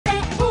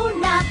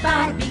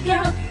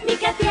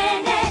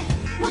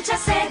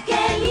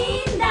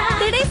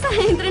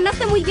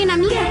porta muy bien a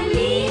mí. ¡Qué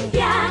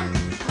limpia!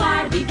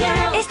 Barbie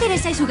girl. Es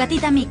Teresa y su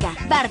gatita Mika.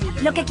 Barbie,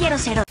 lo que quiero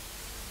ser hoy.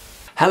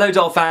 Hello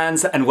doll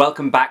fans and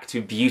welcome back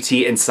to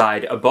Beauty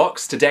Inside a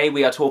Box. Today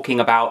we are talking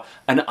about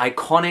an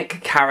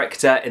iconic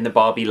character in the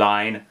Barbie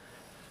line.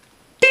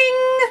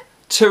 Ding!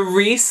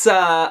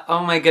 Teresa!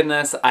 Oh my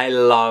goodness, I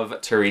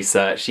love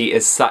Teresa. She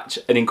is such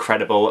an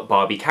incredible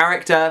Barbie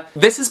character.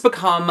 This has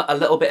become a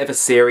little bit of a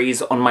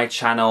series on my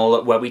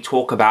channel where we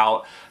talk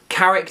about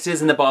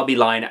characters in the Barbie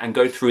line and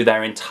go through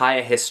their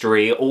entire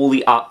history, all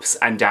the ups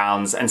and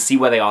downs, and see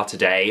where they are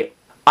today.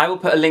 I will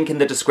put a link in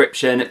the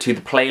description to the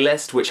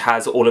playlist which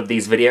has all of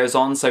these videos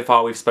on. So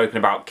far we've spoken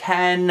about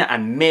Ken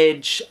and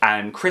Midge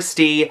and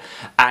Christy,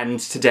 and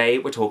today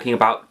we're talking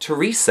about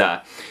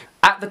Teresa.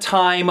 At the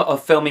time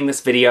of filming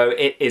this video,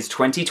 it is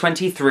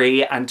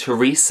 2023 and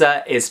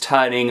Teresa is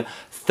turning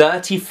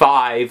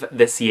 35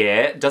 this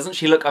year. Doesn't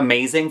she look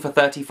amazing for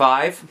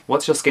 35?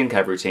 What's your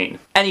skincare routine?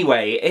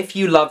 Anyway, if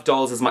you love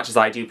dolls as much as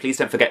I do, please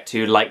don't forget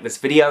to like this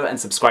video and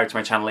subscribe to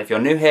my channel if you're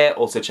new here.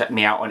 Also check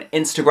me out on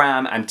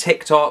Instagram and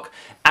TikTok.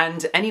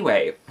 And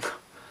anyway,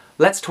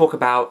 let's talk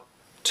about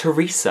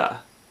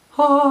Teresa.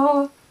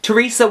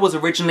 Teresa was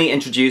originally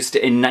introduced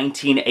in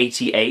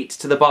 1988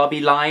 to the Barbie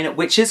line,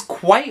 which is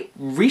quite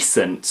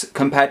recent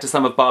compared to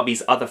some of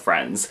Barbie's other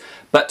friends.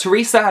 But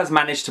Teresa has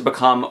managed to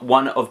become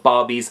one of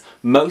Barbie's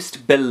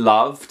most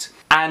beloved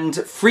and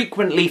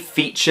frequently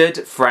featured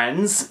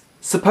friends.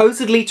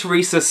 Supposedly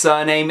Teresa's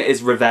surname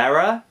is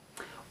Rivera,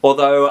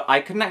 although I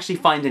couldn't actually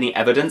find any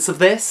evidence of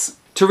this.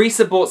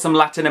 Teresa brought some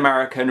Latin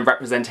American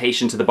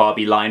representation to the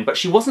Barbie line, but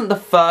she wasn't the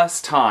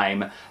first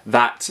time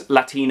that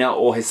Latina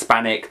or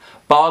Hispanic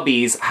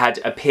Barbies had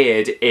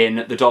appeared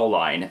in the doll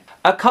line.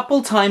 A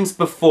couple times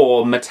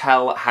before,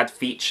 Mattel had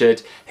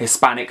featured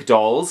Hispanic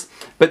dolls,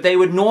 but they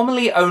would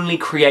normally only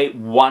create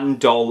one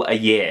doll a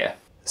year.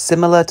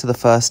 Similar to the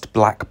first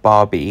Black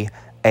Barbie,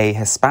 a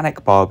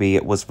Hispanic Barbie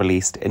was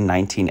released in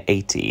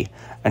 1980,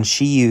 and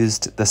she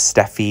used the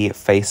Steffi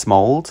face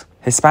mold.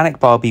 Hispanic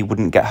Barbie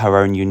wouldn't get her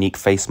own unique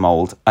face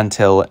mold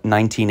until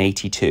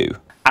 1982.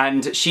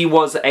 And she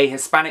was a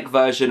Hispanic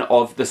version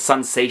of the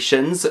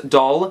Sensations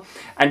doll,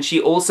 and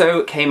she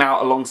also came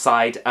out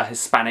alongside a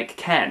Hispanic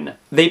Ken.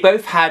 They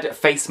both had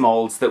face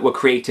molds that were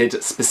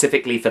created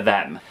specifically for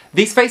them.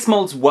 These face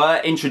molds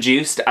were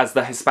introduced as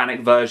the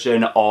Hispanic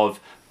version of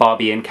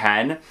Barbie and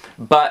Ken,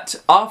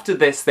 but after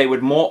this they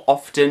would more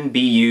often be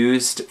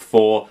used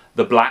for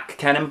the Black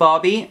Ken and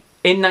Barbie.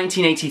 In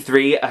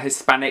 1983, a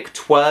Hispanic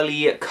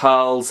twirly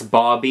curls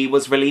Barbie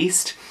was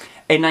released.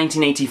 In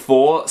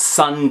 1984,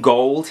 Sun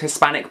Gold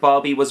Hispanic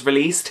Barbie was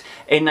released.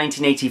 In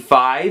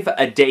 1985,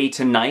 a Day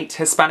to Night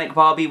Hispanic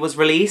Barbie was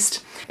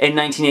released. In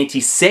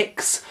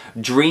 1986,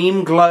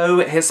 Dream Glow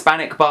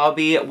Hispanic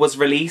Barbie was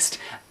released.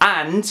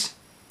 And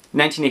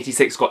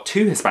 1986 got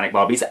two Hispanic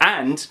Barbies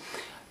and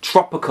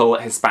Tropical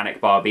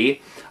Hispanic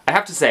Barbie. I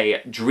have to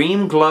say,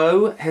 Dream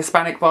Glow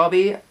Hispanic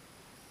Barbie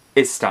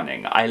is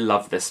stunning. I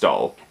love this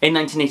doll. In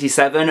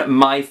 1987,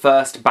 My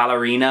First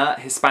Ballerina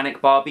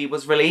Hispanic Barbie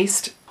was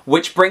released.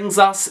 Which brings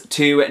us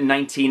to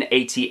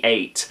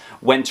 1988,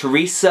 when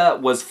Teresa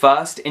was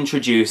first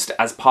introduced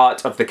as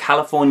part of the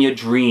California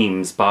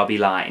Dreams Barbie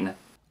line.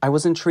 I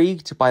was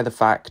intrigued by the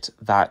fact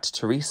that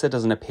Teresa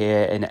doesn't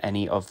appear in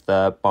any of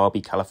the Barbie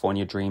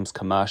California Dreams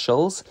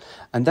commercials,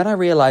 and then I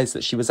realised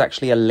that she was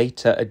actually a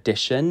later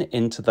addition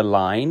into the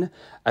line.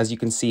 As you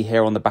can see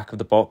here on the back of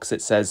the box,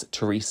 it says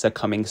Teresa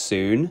coming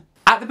soon.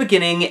 At the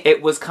beginning,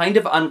 it was kind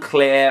of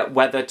unclear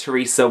whether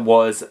Teresa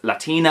was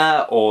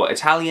Latina or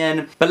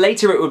Italian, but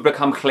later it would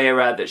become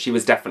clearer that she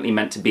was definitely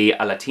meant to be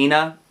a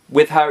Latina,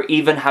 with her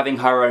even having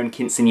her own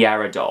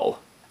quinceañera doll.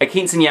 A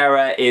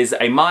quinceañera is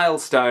a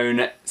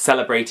milestone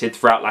celebrated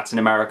throughout Latin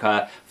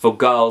America for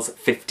girls'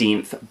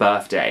 15th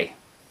birthday.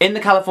 In the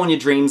California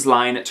Dreams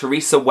line,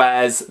 Teresa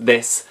wears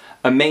this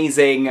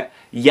amazing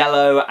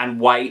yellow and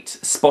white,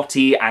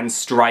 spotty and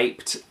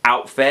striped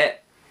outfit.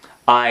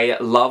 I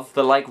love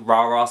the like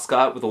rah-rah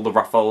skirt with all the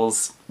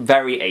ruffles.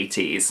 Very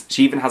 80s.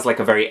 She even has like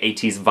a very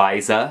 80s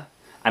visor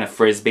and a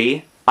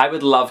frisbee. I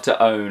would love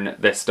to own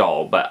this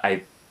doll, but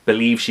I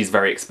believe she's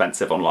very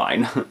expensive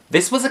online.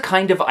 This was a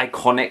kind of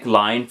iconic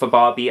line for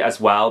Barbie as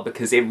well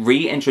because it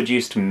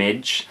reintroduced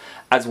Midge,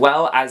 as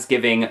well as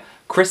giving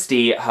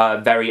Christy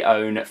her very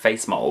own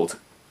face mold.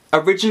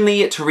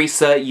 Originally,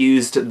 Teresa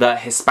used the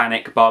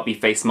Hispanic Barbie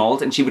face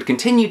mold, and she would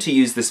continue to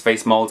use this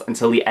face mold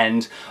until the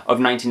end of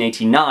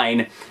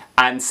 1989,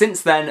 and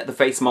since then, the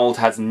face mold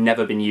has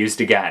never been used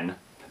again.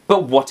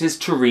 But what is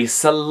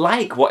Teresa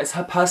like? What is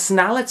her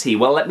personality?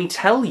 Well, let me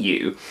tell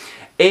you.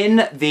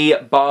 In the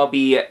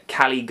Barbie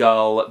Cali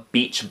Girl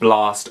Beach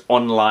Blast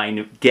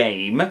online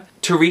game,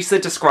 Teresa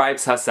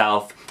describes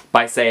herself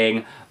by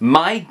saying,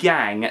 "My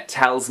gang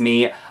tells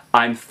me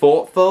I'm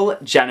thoughtful,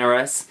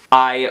 generous,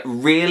 I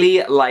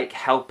really like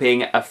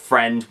helping a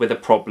friend with a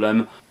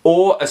problem,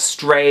 or a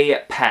stray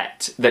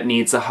pet that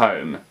needs a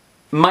home.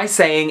 My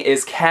saying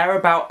is care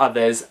about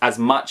others as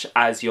much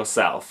as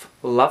yourself."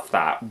 Love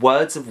that.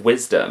 Words of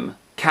wisdom.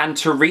 Can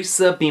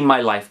Teresa be my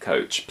life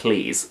coach,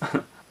 please?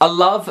 A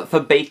love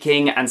for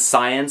baking and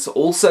science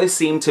also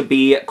seem to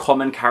be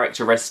common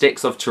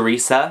characteristics of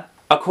Teresa.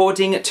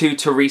 According to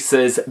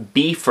Teresa's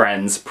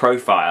BeFriends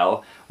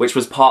profile, which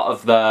was part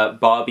of the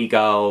Barbie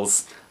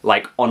girls,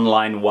 like,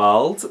 online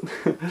world.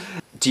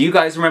 Do you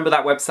guys remember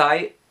that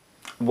website?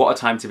 What a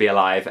time to be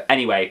alive.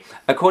 Anyway,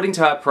 according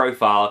to her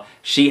profile,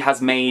 she has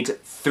made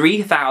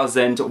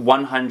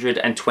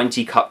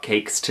 3,120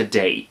 cupcakes to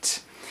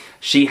date.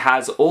 She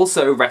has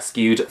also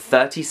rescued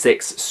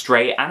 36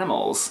 stray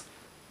animals.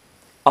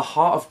 A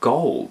heart of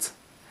gold.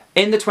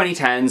 In the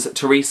 2010s,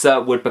 Teresa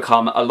would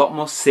become a lot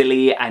more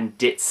silly and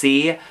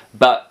ditzy,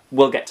 but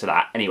we'll get to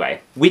that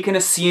anyway. We can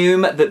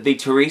assume that the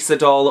Teresa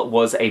doll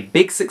was a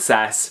big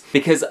success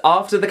because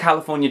after the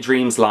California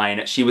Dreams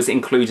line, she was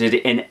included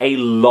in a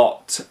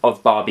lot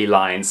of Barbie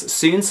lines,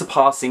 soon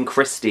surpassing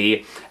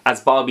Christy as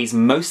Barbie's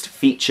most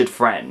featured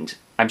friend.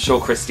 I'm sure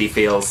Christy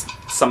feels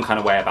some kind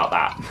of way about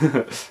that.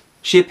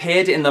 She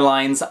appeared in the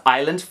lines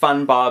Island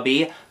Fun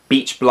Barbie,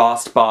 Beach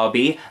Blast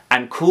Barbie,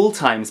 and Cool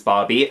Times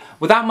Barbie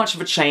without much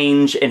of a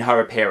change in her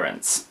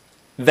appearance.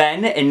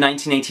 Then, in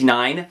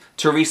 1989,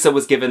 Teresa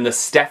was given the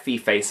Steffi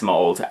face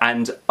mold,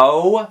 and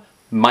oh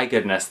my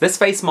goodness, this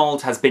face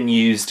mold has been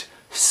used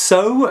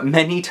so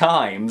many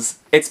times.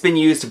 It's been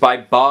used by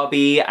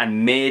Barbie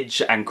and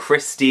Midge and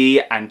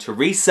Christy and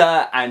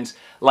Teresa and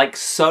like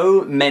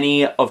so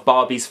many of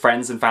Barbie's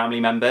friends and family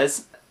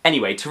members.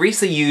 Anyway,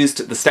 Teresa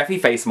used the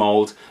Steffi face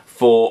mold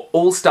for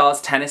All Stars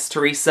Tennis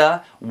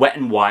Teresa, Wet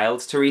n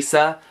Wild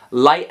Teresa,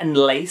 Light and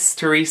Lace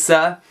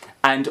Teresa,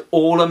 and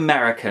All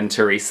American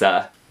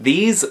Teresa.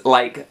 These,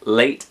 like,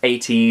 late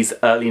 80s,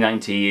 early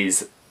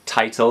 90s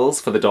titles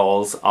for the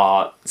dolls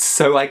are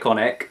so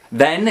iconic.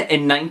 Then,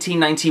 in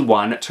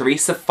 1991,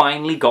 Teresa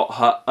finally got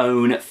her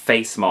own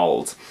face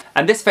mold.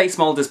 And this face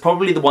mold is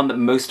probably the one that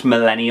most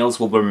millennials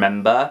will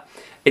remember.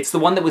 It's the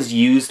one that was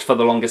used for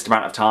the longest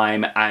amount of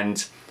time,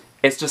 and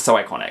it's just so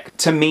iconic.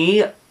 To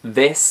me,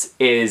 this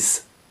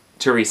is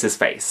Teresa's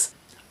face.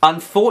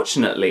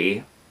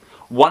 Unfortunately,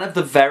 one of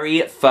the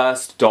very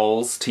first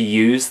dolls to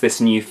use this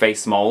new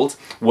face mold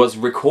was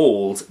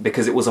recalled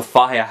because it was a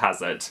fire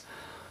hazard.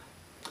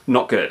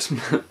 Not good.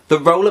 The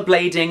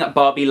rollerblading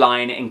Barbie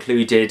line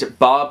included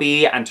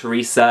Barbie and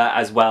Teresa,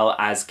 as well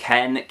as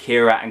Ken,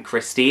 Kira, and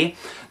Christy.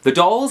 The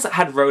dolls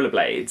had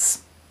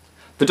rollerblades.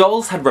 The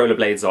dolls had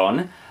rollerblades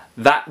on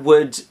that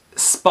would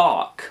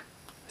spark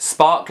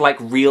like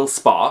real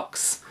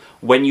sparks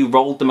when you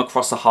rolled them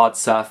across a hard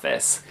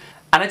surface.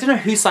 And I don't know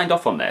who signed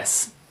off on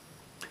this,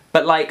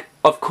 but like,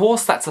 of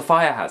course that's a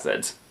fire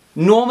hazard.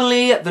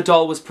 Normally, the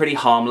doll was pretty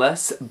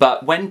harmless,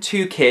 but when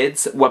two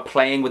kids were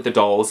playing with the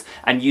dolls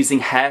and using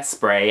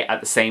hairspray at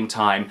the same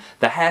time,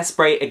 the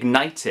hairspray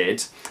ignited,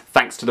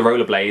 thanks to the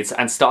rollerblades,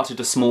 and started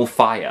a small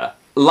fire.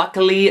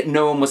 Luckily,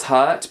 no one was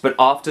hurt, but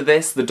after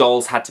this, the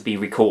dolls had to be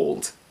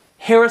recalled.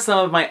 Here are some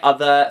of my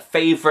other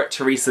favourite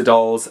Teresa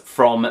dolls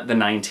from the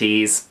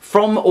 90s.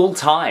 From all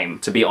time,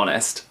 to be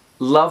honest.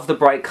 Love the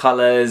bright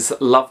colours,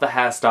 love the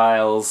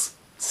hairstyles,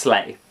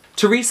 slay.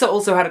 Teresa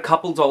also had a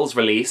couple dolls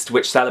released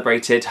which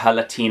celebrated her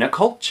Latina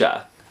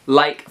culture.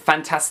 Like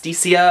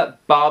Fantasticia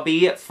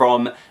Barbie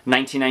from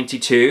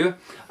 1992.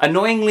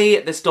 Annoyingly,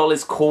 this doll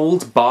is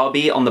called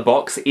Barbie on the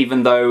box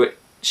even though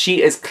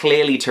she is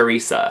clearly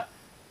Teresa.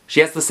 She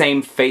has the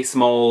same face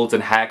mold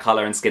and hair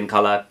colour and skin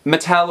colour.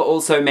 Mattel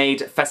also made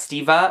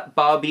Festiva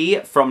Barbie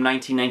from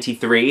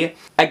 1993.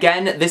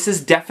 Again, this is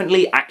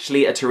definitely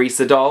actually a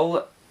Teresa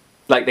doll.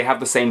 Like, they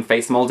have the same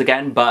face mold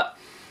again, but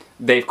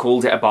they've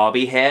called it a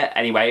Barbie here,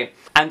 anyway.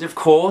 And of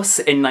course,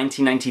 in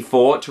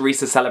 1994,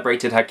 Teresa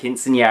celebrated her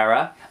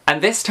quinceañera.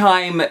 And this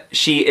time,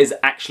 she is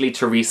actually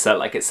Teresa,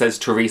 like it says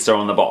Teresa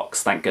on the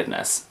box, thank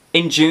goodness.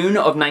 In June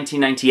of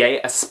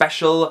 1998, a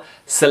special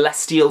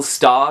Celestial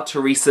Star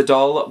Teresa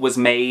doll was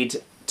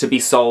made to be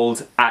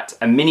sold at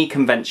a mini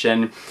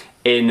convention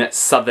in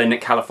Southern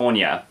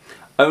California.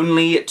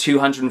 Only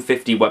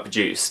 250 were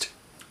produced.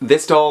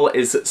 This doll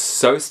is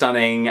so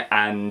stunning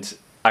and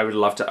I would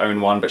love to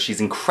own one, but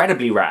she's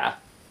incredibly rare.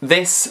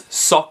 This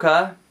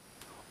soccer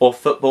or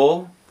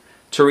football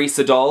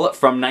Teresa doll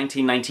from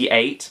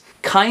 1998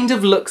 kind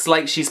of looks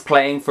like she's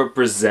playing for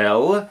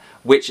Brazil,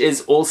 which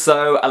is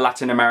also a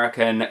Latin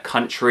American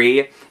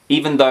country,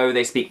 even though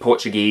they speak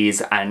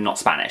Portuguese and not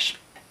Spanish.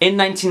 In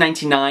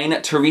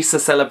 1999, Teresa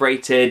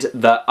celebrated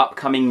the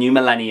upcoming new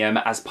millennium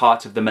as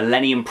part of the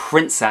Millennium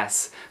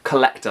Princess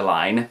collector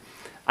line.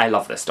 I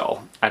love this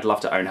doll. I'd love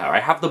to own her.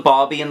 I have the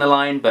Barbie in the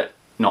line, but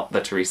not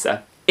the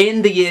Teresa.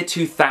 In the year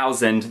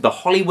 2000, the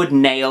Hollywood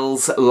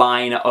Nails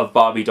line of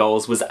Barbie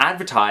dolls was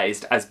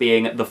advertised as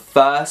being the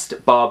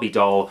first Barbie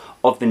doll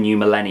of the new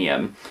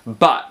millennium.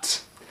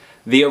 But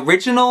the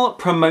original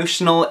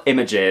promotional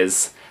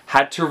images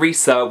had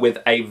Teresa with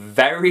a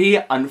very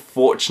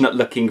unfortunate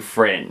looking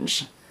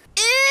fringe.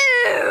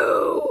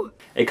 Ew!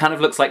 It kind of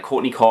looks like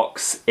Courtney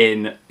Cox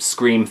in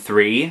Scream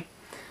 3.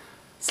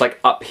 It's like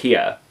up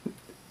here.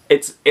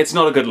 It's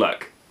not a good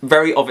look.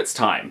 Very of its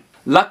time.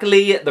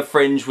 Luckily, the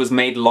fringe was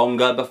made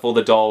longer before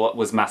the doll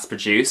was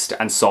mass-produced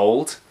and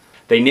sold.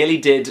 They nearly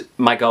did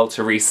my girl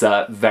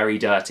Teresa very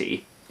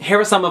dirty. Here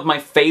are some of my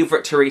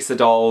favourite Teresa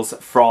dolls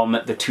from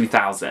the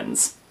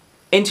 2000s.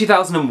 In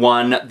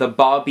 2001, the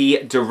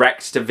Barbie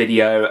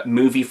direct-to-video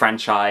movie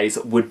franchise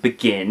would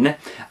begin,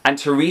 and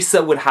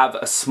Teresa would have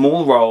a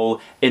small role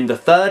in the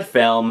third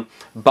film,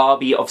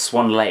 Barbie of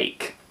Swan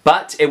Lake.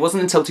 But it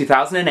wasn't until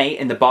 2008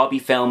 in the Barbie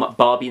film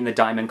Barbie and the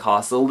Diamond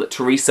Castle that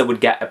Teresa would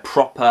get a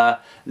proper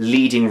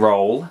leading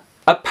role.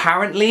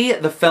 Apparently,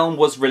 the film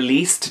was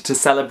released to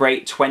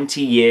celebrate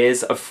 20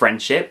 years of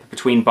friendship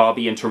between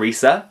Barbie and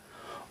Teresa,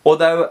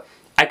 although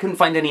I couldn't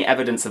find any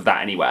evidence of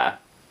that anywhere.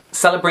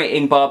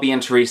 Celebrating Barbie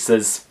and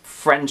Teresa's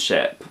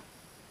friendship.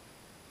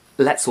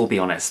 Let's all be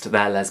honest,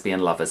 they're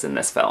lesbian lovers in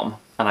this film,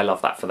 and I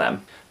love that for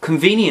them.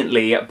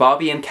 Conveniently,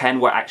 Barbie and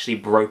Ken were actually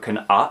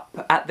broken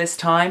up at this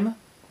time.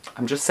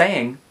 I'm just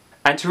saying.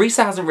 And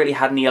Teresa hasn't really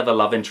had any other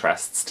love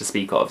interests to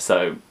speak of,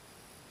 so...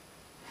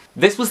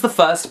 This was the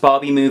first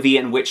Barbie movie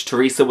in which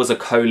Teresa was a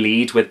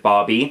co-lead with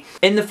Barbie.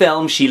 In the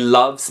film, she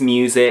loves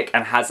music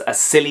and has a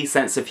silly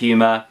sense of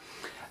humour.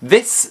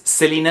 This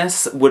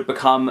silliness would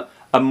become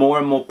a more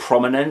and more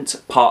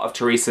prominent part of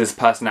Teresa's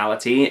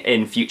personality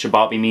in future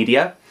Barbie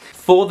media.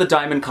 For the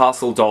Diamond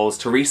Castle dolls,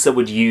 Teresa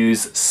would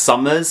use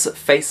Summer's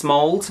face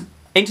mold.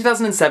 In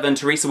 2007,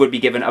 Teresa would be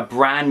given a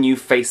brand new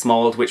face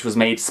mold which was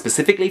made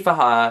specifically for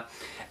her.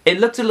 It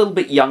looked a little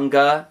bit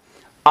younger.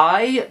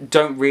 I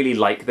don't really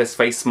like this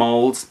face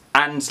mold,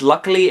 and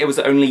luckily it was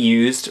only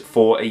used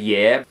for a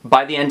year.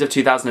 By the end of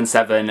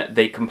 2007,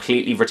 they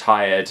completely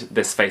retired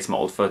this face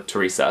mold for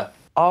Teresa.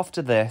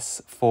 After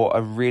this, for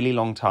a really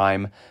long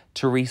time,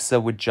 Teresa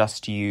would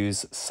just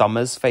use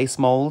Summer's face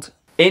mold.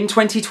 In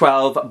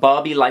 2012,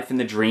 Barbie Life in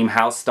the Dream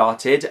House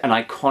started, an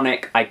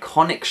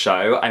iconic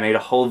show. I made a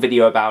whole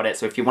video about it,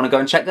 so if you want to go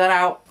and check that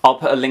out, I'll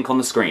put a link on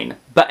the screen.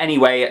 But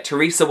anyway,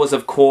 Teresa was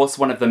of course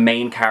one of the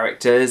main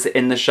characters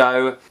in the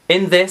show.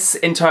 In this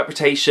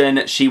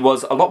interpretation, she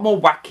was a lot more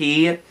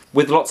wacky,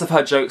 with lots of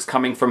her jokes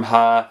coming from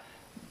her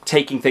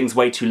taking things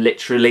way too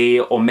literally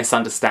or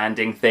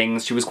misunderstanding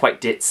things. She was quite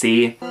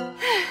ditzy.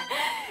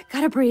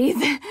 Gotta breathe.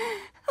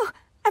 Oh,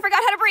 I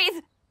forgot how to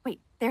breathe.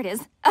 Wait, there it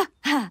is.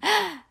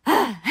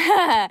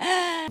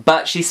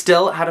 But she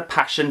still had a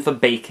passion for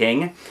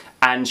baking,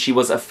 and she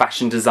was a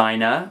fashion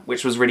designer,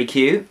 which was really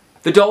cute.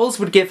 The dolls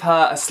would give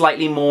her a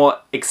slightly more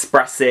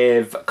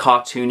expressive,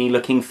 cartoony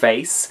looking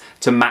face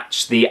to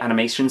match the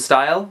animation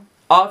style.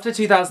 After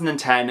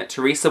 2010,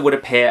 Teresa would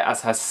appear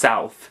as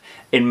herself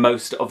in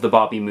most of the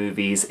Barbie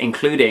movies,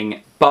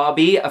 including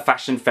Barbie, A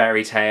Fashion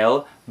Fairy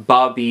Tale,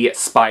 Barbie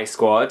Spy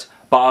Squad,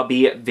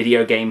 Barbie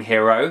Video Game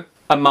Hero,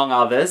 among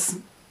others.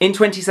 In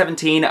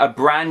 2017, a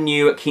brand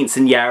new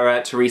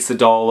quinceañera Teresa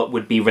doll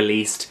would be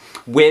released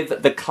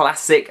with the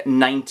classic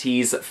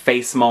 90s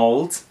face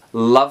mold.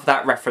 Love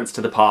that reference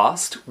to the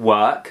past.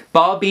 Work.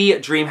 Barbie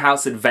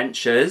Dreamhouse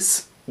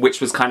Adventures, which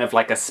was kind of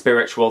like a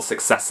spiritual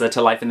successor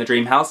to Life in the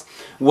Dreamhouse,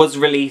 was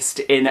released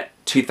in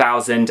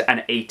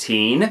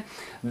 2018.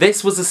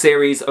 This was a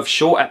series of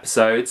short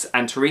episodes,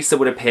 and Teresa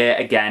would appear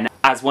again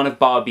as one of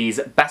Barbie's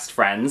best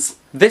friends.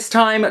 This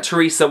time,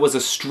 Teresa was a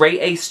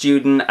straight-A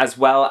student as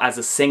well as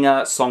a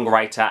singer,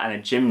 songwriter, and a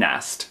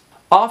gymnast.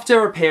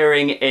 After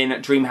appearing in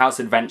Dreamhouse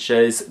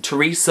Adventures,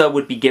 Teresa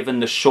would be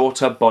given the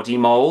shorter body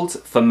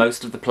mold for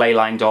most of the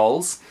Playline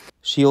dolls.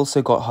 She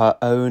also got her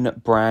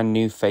own brand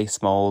new face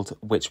mold,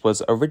 which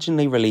was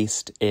originally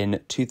released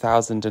in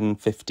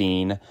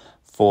 2015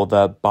 for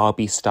the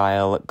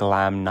Barbie-style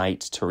Glam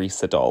Night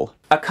Teresa doll.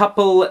 A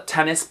couple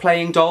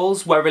tennis-playing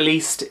dolls were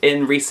released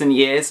in recent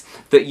years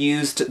that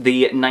used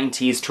the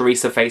 90s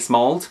Teresa face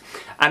mold,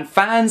 and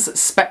fans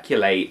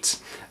speculate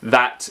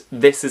that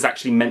this is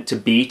actually meant to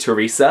be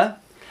Teresa.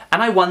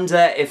 And I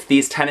wonder if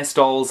these tennis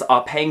dolls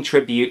are paying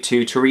tribute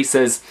to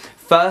Teresa's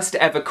first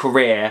ever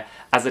career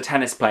as a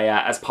tennis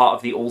player as part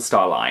of the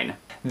All-Star line.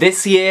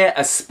 This year,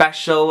 a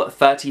special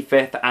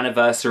 35th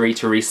anniversary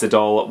Teresa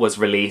doll was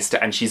released,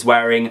 and she's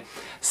wearing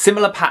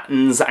similar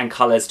patterns and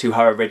colours to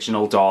her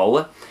original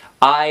doll.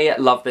 I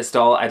love this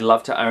doll, I'd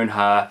love to own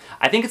her.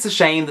 I think it's a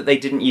shame that they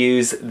didn't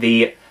use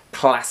the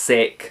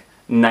classic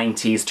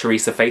 90s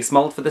Teresa face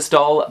mold for this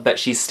doll, but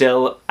she's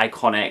still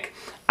iconic,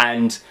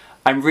 and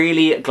I'm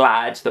really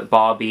glad that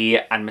Barbie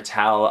and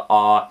Mattel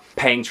are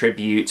paying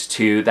tribute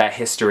to their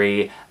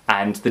history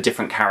and the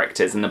different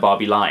characters in the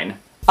Barbie line.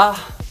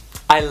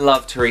 I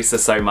love Teresa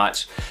so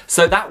much.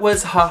 So that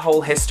was her whole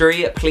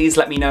history. Please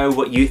let me know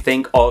what you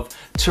think of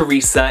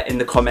Teresa in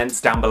the comments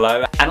down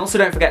below. And also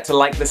don't forget to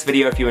like this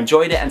video if you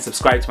enjoyed it, and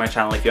subscribe to my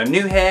channel if you're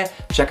new here.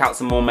 Check out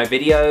some more of my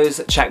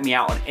videos. Check me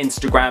out on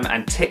Instagram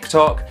and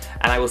TikTok.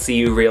 And I will see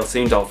you real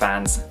soon, doll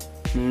fans.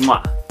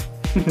 Mwah.